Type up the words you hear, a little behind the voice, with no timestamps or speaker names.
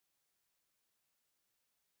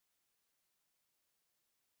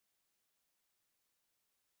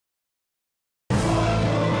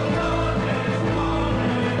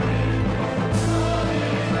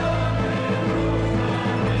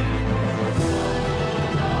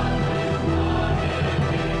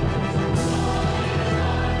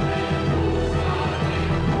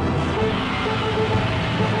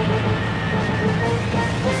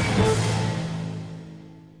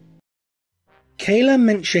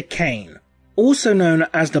Khaine, also known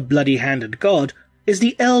as the Bloody-Handed God, is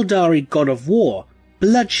the Eldari god of war,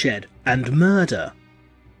 bloodshed, and murder.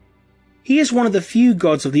 He is one of the few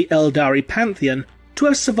gods of the Eldari pantheon to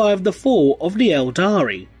have survived the fall of the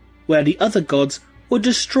Eldari, where the other gods were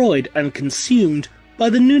destroyed and consumed by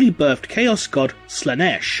the newly birthed chaos god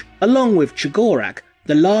Slaanesh, along with Chigorak,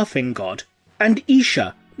 the laughing god, and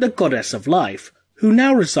Isha, the goddess of life, who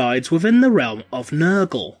now resides within the realm of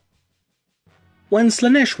Nurgle. When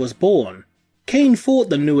Slaanesh was born, Khaine fought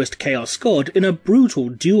the newest chaos god in a brutal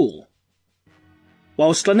duel.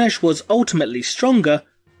 While Slaanesh was ultimately stronger,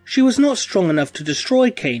 she was not strong enough to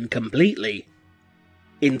destroy Khaine completely.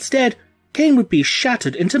 Instead, Khaine would be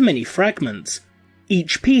shattered into many fragments.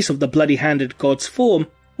 Each piece of the bloody-handed god's form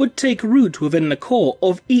would take root within the core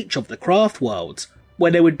of each of the craft worlds,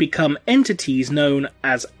 where they would become entities known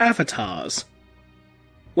as avatars.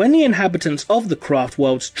 When the inhabitants of the craft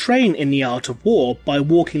worlds train in the art of war by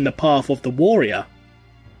walking the path of the warrior,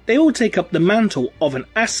 they all take up the mantle of an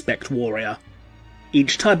aspect warrior,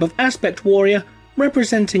 each type of aspect warrior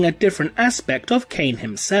representing a different aspect of Khaine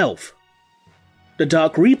himself. The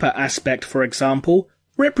Dark Reaper aspect, for example,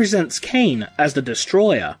 represents Khaine as the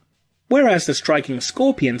destroyer, whereas the Striking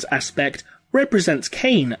Scorpions aspect represents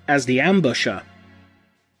Khaine as the ambusher.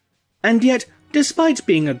 And yet, despite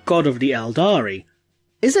being a god of the Eldari,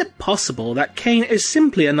 is it possible that Khaine is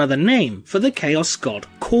simply another name for the chaos god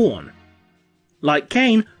Khorne? Like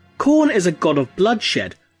Khaine, Khorne is a god of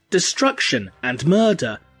bloodshed, destruction, and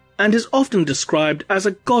murder, and is often described as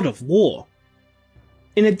a god of war.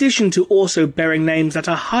 In addition to also bearing names that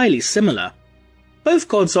are highly similar, both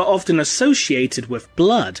gods are often associated with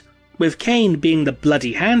blood, with Khaine being the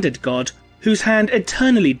bloody-handed god, whose hand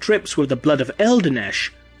eternally drips with the blood of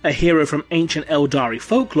Eldenesh, a hero from ancient Eldari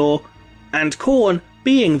folklore, and Khorne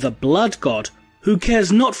being the blood god, who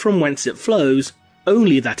cares not from whence it flows,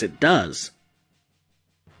 only that it does.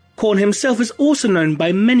 Khorne himself is also known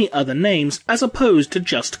by many other names as opposed to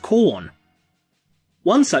just Khorne.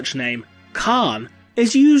 One such name, Khan,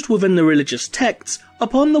 is used within the religious texts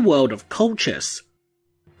upon the world of Cultus,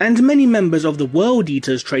 and many members of the World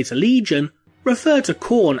Eaters Traitor Legion refer to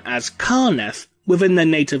Khorne as Karneth within their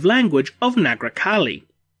native language of Nagrkali.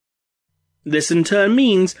 This in turn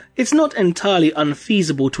means it's not entirely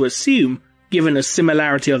unfeasible to assume, given the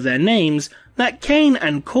similarity of their names, that Khaine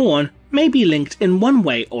and Khorne may be linked in one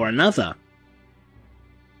way or another.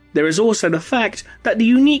 There is also the fact that the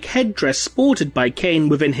unique headdress sported by Khaine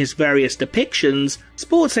within his various depictions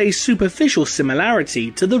sports a superficial similarity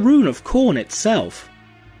to the rune of Khorne itself.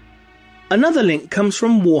 Another link comes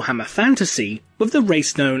from Warhammer Fantasy, with the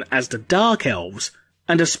race known as the Dark Elves,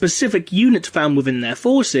 and a specific unit found within their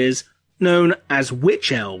forces known as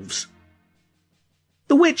Witch Elves.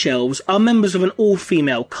 The Witch Elves are members of an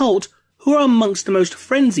all-female cult who are amongst the most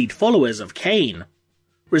frenzied followers of Khaine,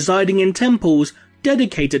 residing in temples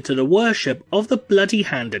dedicated to the worship of the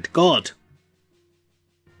bloody-handed god.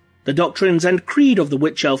 The doctrines and creed of the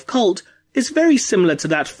Witch Elf cult is very similar to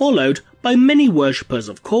that followed by many worshippers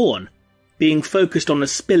of Khorne, being focused on the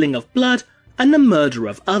spilling of blood and the murder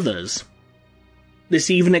of others. This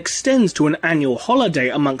even extends to an annual holiday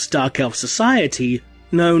amongst Dark Elf society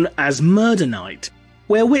known as Murder Night,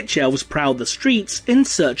 where witch elves prowl the streets in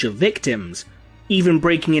search of victims, even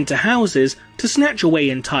breaking into houses to snatch away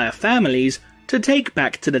entire families to take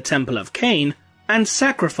back to the Temple of Khaine and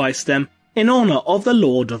sacrifice them in honour of the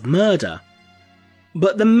Lord of Murder.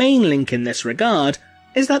 But the main link in this regard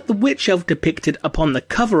is that the witch elf depicted upon the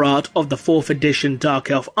cover art of the 4th edition Dark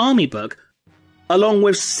Elf Army book, along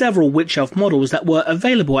with several witch elf models that were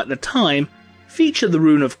available at the time, feature the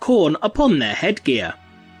rune of Khorne upon their headgear.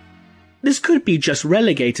 This could be just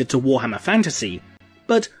relegated to Warhammer Fantasy,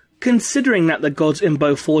 but considering that the gods in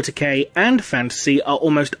both 40k and Fantasy are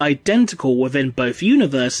almost identical within both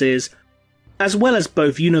universes, as well as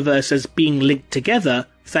both universes being linked together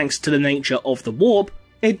thanks to the nature of the warp,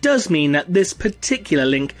 it does mean that this particular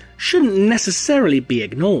link shouldn't necessarily be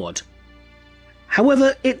ignored.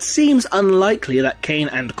 However, it seems unlikely that Khaine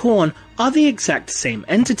and Khorne are the exact same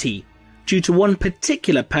entity, due to one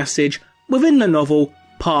particular passage within the novel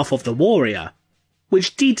Path of the Warrior,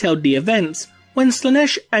 which detailed the events when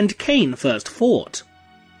Slaanesh and Khaine first fought.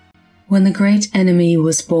 When the great enemy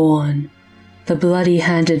was born, the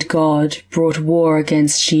bloody-handed god brought war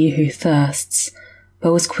against she who thirsts,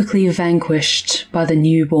 but was quickly vanquished by the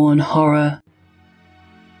newborn horror.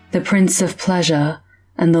 The Prince of Pleasure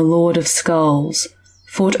and the Lord of Skulls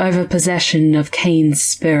fought over possession of Khaine's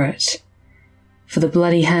spirit, for the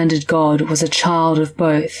bloody-handed god was a child of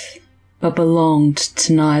both, but belonged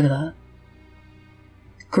to neither.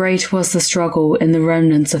 Great was the struggle in the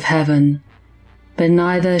remnants of heaven, but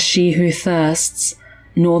neither she who thirsts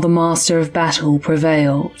nor the master of battle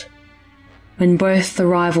prevailed. When both the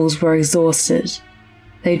rivals were exhausted,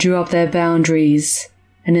 they drew up their boundaries,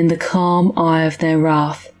 and in the calm eye of their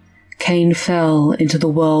wrath, Khaine fell into the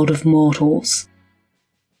world of mortals.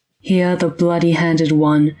 Here the bloody-handed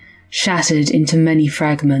one shattered into many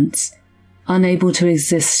fragments, unable to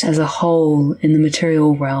exist as a whole in the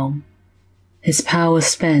material realm. His power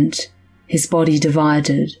spent, his body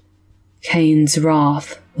divided, Khaine's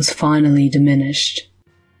wrath was finally diminished.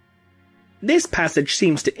 This passage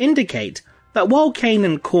seems to indicate that while Khaine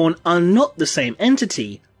and Khorne are not the same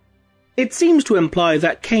entity, it seems to imply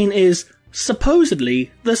that Khaine is,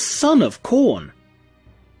 supposedly, the son of Khorne.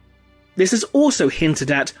 This is also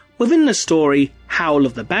hinted at within the story Howl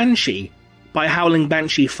of the Banshee, by Howling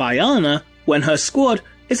Banshee Fiyanna when her squad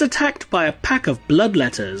is attacked by a pack of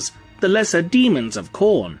bloodletters, the lesser demons of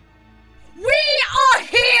Khorne. We are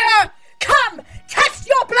here! Come, test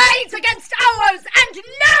your blades against ours, and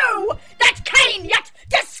know that Khaine yet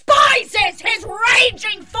despises his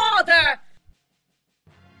raging father!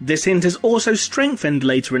 This hint is also strengthened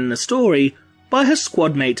later in the story by her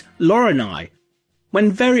squadmate Loronai,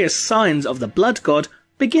 when various signs of the blood god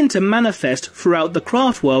begin to manifest throughout the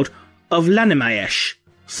craft world of Loronai,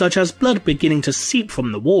 such as blood beginning to seep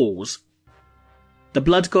from the walls. The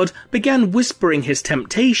blood god began whispering his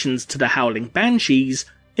temptations to the howling banshees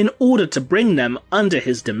in order to bring them under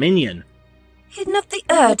his dominion. Heed not the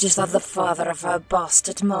urges of the father of our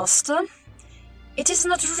bastard master. It is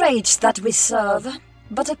not rage that we serve,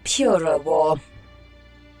 but a purer war.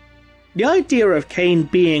 The idea of Khaine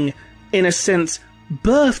being, in a sense,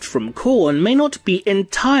 birthed from Khorne may not be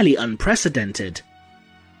entirely unprecedented.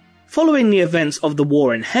 Following the events of the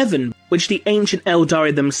War in Heaven, which the ancient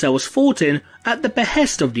Eldari themselves fought in at the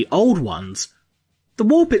behest of the Old Ones, the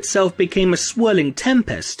warp itself became a swirling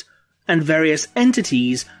tempest, and various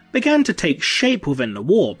entities began to take shape within the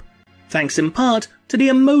warp, thanks in part to the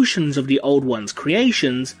emotions of the Old Ones'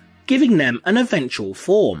 creations, giving them an eventual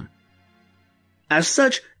form. As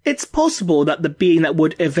such, it's possible that the being that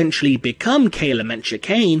would eventually become Khaine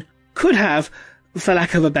Khaine could have, for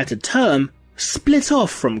lack of a better term, split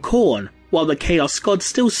off from Khorne, while the Chaos God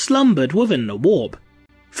still slumbered within the warp.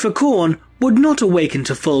 For Khorne would not awaken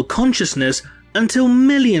to full consciousness until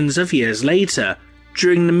millions of years later,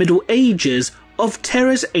 during the Middle Ages of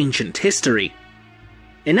Terra's ancient history.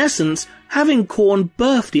 In essence, having Khorne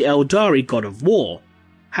birth the Eldari god of war,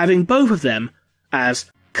 having both of them as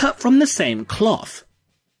cut from the same cloth.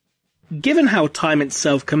 Given how time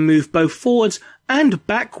itself can move both forwards and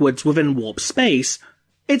backwards within warp space,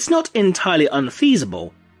 it's not entirely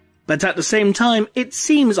unfeasible, but at the same time it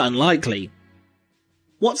seems unlikely.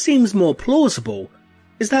 What seems more plausible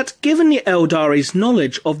is that given the Eldari's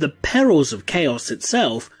knowledge of the perils of chaos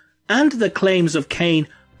itself, and the claims of Khaine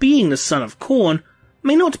being the son of Khorne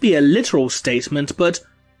may not be a literal statement but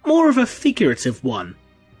more of a figurative one.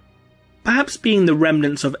 Perhaps being the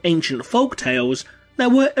remnants of ancient folktales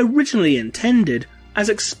that were originally intended as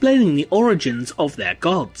explaining the origins of their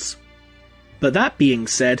gods. But that being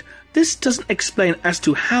said, this doesn't explain as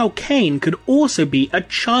to how Khaine could also be a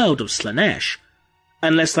child of Slaanesh,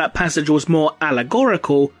 unless that passage was more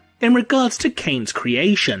allegorical in regards to Khaine's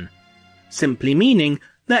creation, simply meaning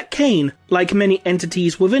that Khaine, like many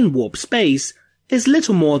entities within warp space, is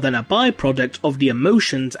little more than a byproduct of the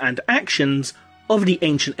emotions and actions of the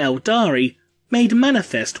ancient Eldari made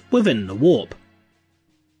manifest within the warp.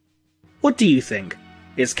 What do you think?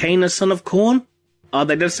 Is Khaine a son of Khorne? Are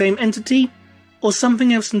they the same entity? Or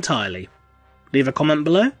something else entirely? Leave a comment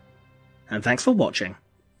below, and thanks for watching.